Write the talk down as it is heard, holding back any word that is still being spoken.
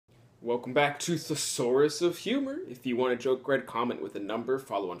Welcome back to Thesaurus of Humor. If you want to joke, read, comment with a number,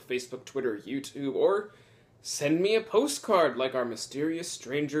 follow on Facebook, Twitter, YouTube, or send me a postcard like our mysterious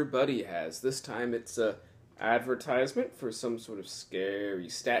stranger buddy has. This time it's a advertisement for some sort of scary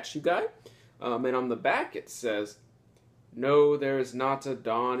statue guy. And on the back it says, "No, there is not a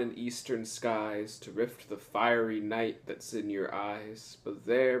dawn in eastern skies to rift the fiery night that's in your eyes, but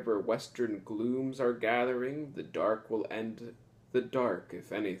there where western glooms are gathering, the dark will end the dark,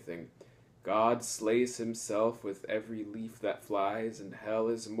 if anything. God slays himself with every leaf that flies, and hell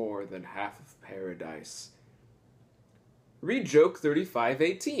is more than half of paradise." Read Joke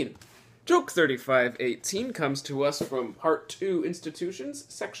 3518. Joke 3518 comes to us from Part 2 Institutions,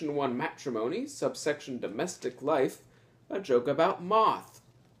 Section 1 Matrimony, Subsection Domestic Life, a joke about moth.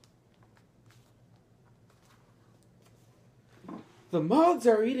 The moths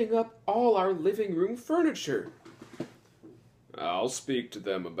are eating up all our living room furniture. I'll speak to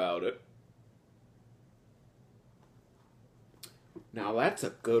them about it. Now that's a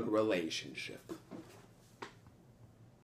good relationship.